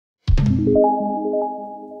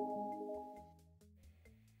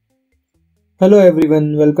Hello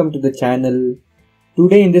everyone, welcome to the channel.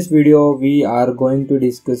 Today in this video we are going to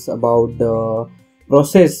discuss about the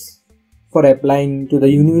process for applying to the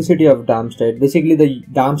University of Darmstadt. Basically the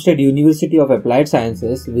Darmstadt University of Applied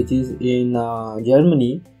Sciences, which is in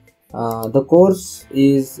Germany. The course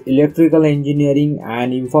is Electrical Engineering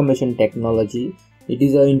and Information Technology. It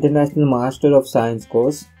is an International Master of Science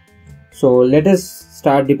course. So let us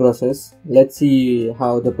start the process. Let's see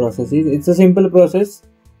how the process is. It's a simple process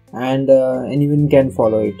and anyone can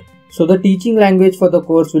follow it. So the teaching language for the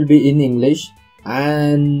course will be in English,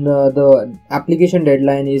 and the application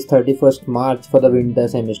deadline is 31st March for the winter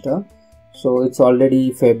semester. So it's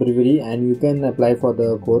already February and you can apply for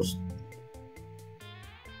the course.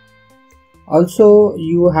 Also,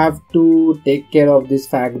 you have to take care of this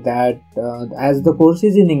fact that as the course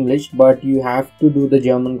is in English, but you have to do the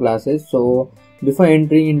German classes. So before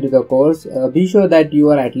entering into the course, be sure that you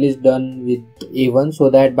are at least done with A1, so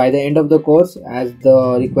that by the end of the course, as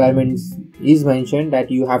the requirements is mentioned,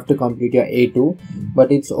 that you have to complete your A2.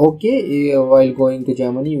 But it's okay, while going to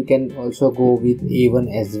Germany you can also go with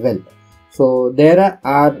A1 as well. So there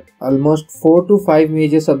are almost 4 to 5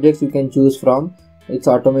 major subjects you can choose from. It's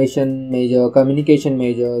automation major, communication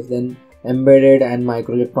majors, then embedded and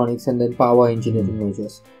microelectronics, and then power engineering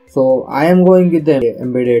majors. So I am going with the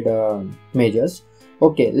embedded majors.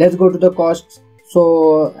 Okay, let's go to the costs.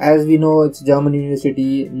 So as we know, it's German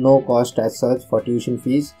university, no cost as such for tuition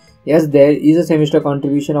fees. Yes, there is a semester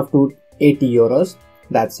contribution of 280 euros.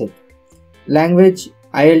 That's it. Language,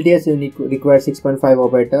 IELTS you require 6.5 or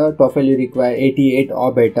better. TOEFL you require 88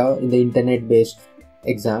 or better in the internet based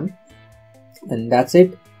exam. And that's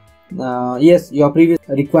it. Yes, your previous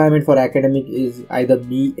requirement for academic is either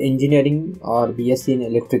B engineering or BSc in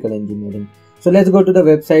electrical engineering. So let's go to the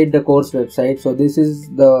website, the course website. So this is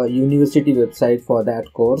the university website for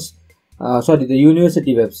that course. The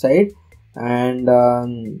university website, and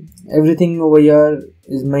everything over here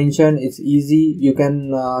is mentioned. It's easy. You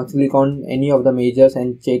can click on any of the majors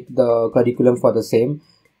and check the curriculum for the same.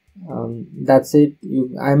 That's it.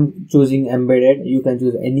 I'm choosing embedded. You can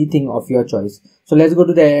choose anything of your choice. So let's go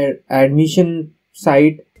to the admission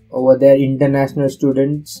site. Over there, international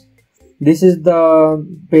students. This is the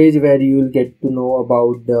page where you will get to know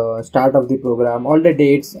about the start of the program, all the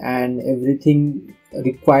dates and everything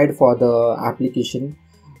required for the application.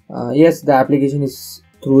 Yes, the application is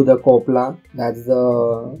through the COPLA. That's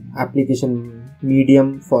the application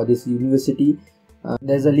medium for this university.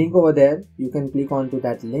 There's a link over there. You can click onto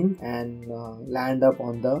that link and land up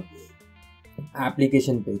on the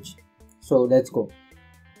application page. So let's go.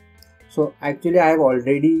 So actually I have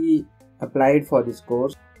already applied for this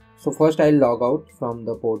course. So first I'll log out from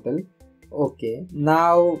the portal. Okay,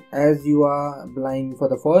 now as you are applying for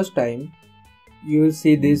the first time, you will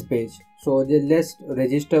see this page. So let's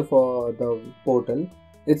register for the portal.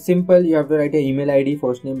 It's simple. You have to write an email ID,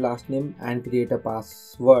 first name, last name, and create a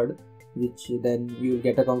password, which then you will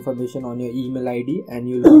get a confirmation on your email ID and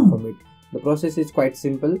you will confirm it. The process is quite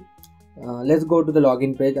simple. Let's go to the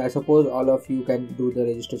login page. I suppose all of you can do the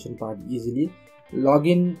registration part easily.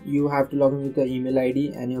 Login, you have to log in with your email ID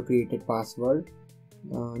and your created password.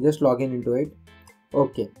 Just log in into it.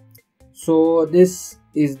 Okay, so this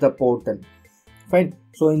is the portal. Fine.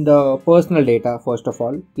 So in the personal data, first of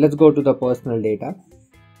all, let's go to the personal data.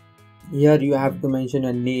 Here you have to mention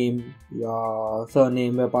your name, your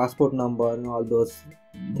surname, your passport number, and all those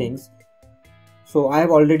things. So I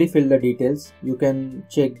have already filled the details. You can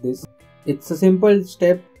check this. It's a simple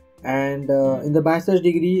step, and in the bachelor's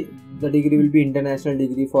degree, the degree will be international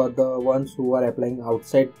degree for the ones who are applying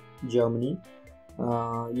outside Germany.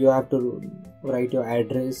 You have to write your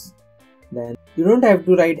address. Then you don't have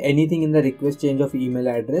to write anything in the request change of email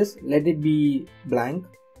address. Let it be blank.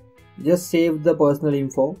 Just save the personal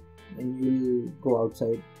info and you'll go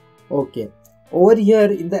outside. Okay, over here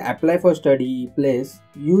in the apply for study place,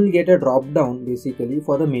 you will get a drop down basically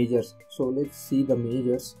for the majors. So let's see the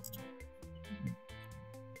majors.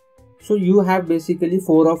 So you have basically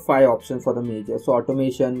 4 of 5 options for the majors. So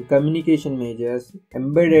automation, communication majors,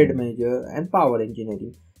 embedded major, and power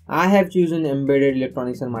engineering. I have chosen embedded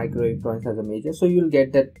electronics and microelectronics as a major, so you'll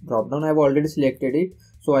get that drop down. I've already selected it,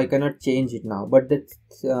 so I cannot change it now, but that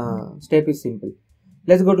step is simple.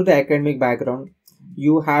 Let's go to the academic background.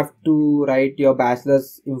 You have to write your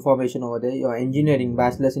bachelor's information over there, your engineering,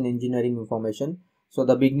 bachelor's in engineering information. So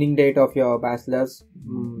the beginning date of your bachelor's,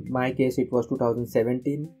 my case it was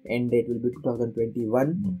 2017, end date will be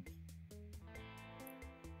 2021.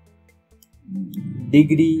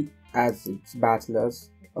 Degree as its bachelor's,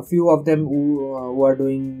 a few of them who are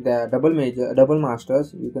doing the double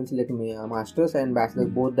masters, you can select masters and bachelor's,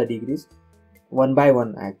 both the degrees, one by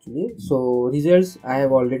one actually. So results, I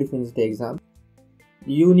have already finished the exam.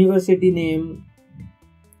 University name,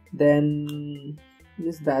 then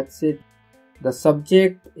yes, that's it. The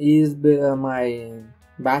subject is my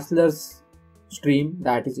bachelor's stream,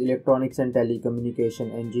 that is electronics and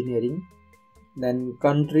telecommunication engineering. Then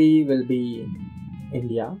country will be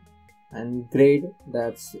India, and grade,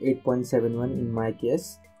 that's 8.71 in my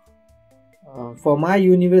case. For my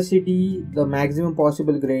university, the maximum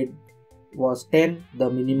possible grade was 10, the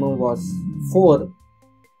minimum was 4,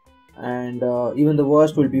 and even the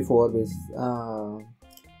worst will be 4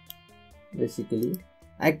 basically.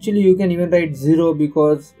 Actually you can even write 0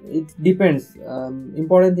 because it depends.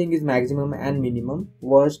 Important thing is maximum and minimum.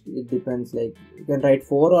 Worst, it depends, like you can write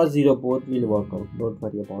 4 or 0, both will work out, don't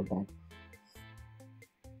worry about that.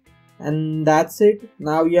 And that's it.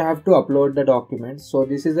 Now you have to upload the documents. So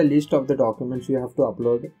this is a list of the documents you have to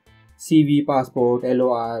upload: CV, passport,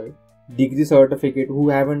 LOR, degree certificate. Who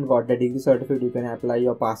haven't got the degree certificate, you can apply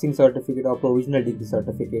your passing certificate or provisional degree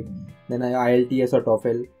certificate. Then IELTS or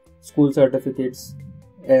TOEFL, school certificates,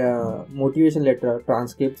 motivation letter,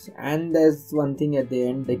 transcripts, and there's one thing at the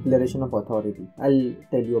end, declaration of authority. I'll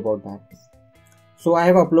tell you about that. So I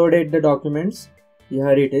have uploaded the documents. Here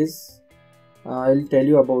it is. I'll tell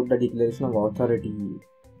you about the declaration of authority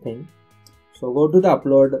thing. So go to the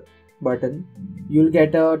upload button. You'll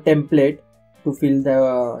get a template to fill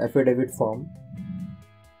the affidavit form.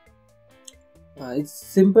 It's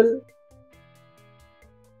simple.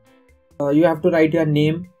 You have to write your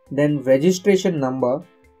name, then registration number,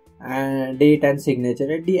 and date and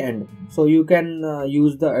signature at the end. So you can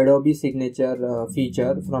use the Adobe signature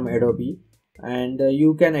feature from Adobe, and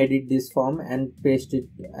you can edit this form and paste it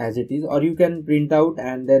as it is, or you can print out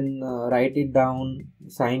and then write it down,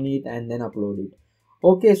 sign it, and then upload it.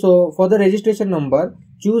 Okay, so for the registration number,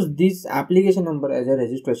 choose this application number as a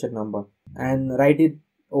registration number and write it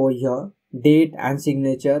over here, date and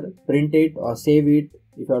signature, print it or save it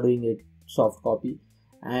if you are doing it soft copy,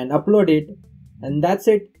 and upload it. And that's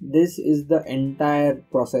it. This is the entire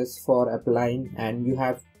process for applying, and you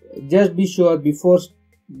have just be sure before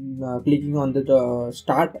clicking on the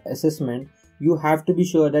start assessment, you have to be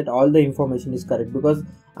sure that all the information is correct, because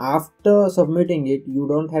after submitting it you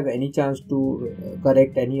don't have any chance to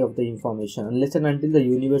correct any of the information unless and until the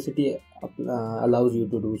university allows you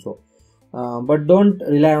to do so. But don't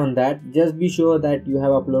rely on that. Just be sure that you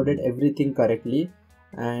have uploaded everything correctly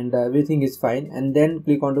and everything is fine, and then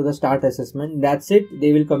click onto the start assessment. That's it.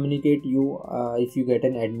 They will communicate you if you get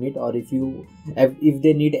an admit, or if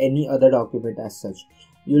they need any other document as such.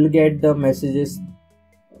 You'll get the messages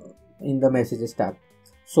in the messages tab.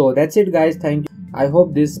 So that's it guys, thank you. I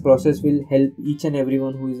hope this process will help each and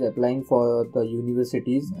everyone who is applying for the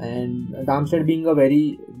universities, and Darmstadt being a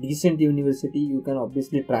very decent university, you can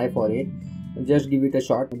obviously try for it. Just give it a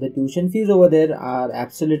shot. The tuition fees over there are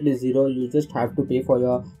absolutely zero. You just have to pay for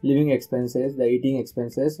your living expenses, the eating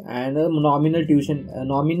expenses, and a nominal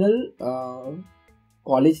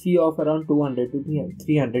college fee of around 200 to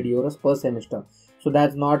 300 euros per semester. So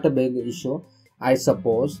that's not a big issue, I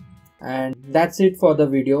suppose. And that's it for the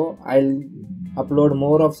video. I'll upload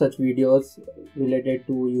more of such videos related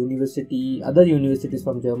to other universities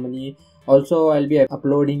from Germany. Also, I'll be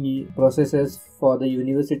uploading processes for the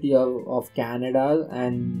University of Canada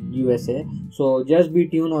and USA. So just be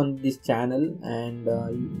tuned on this channel, and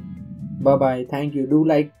bye bye. Thank you. Do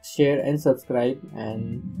like, share and subscribe,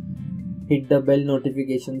 and hit the bell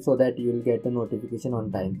notification so that you will get a notification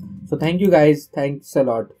on time. So thank you guys. Thanks a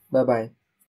lot. Bye bye.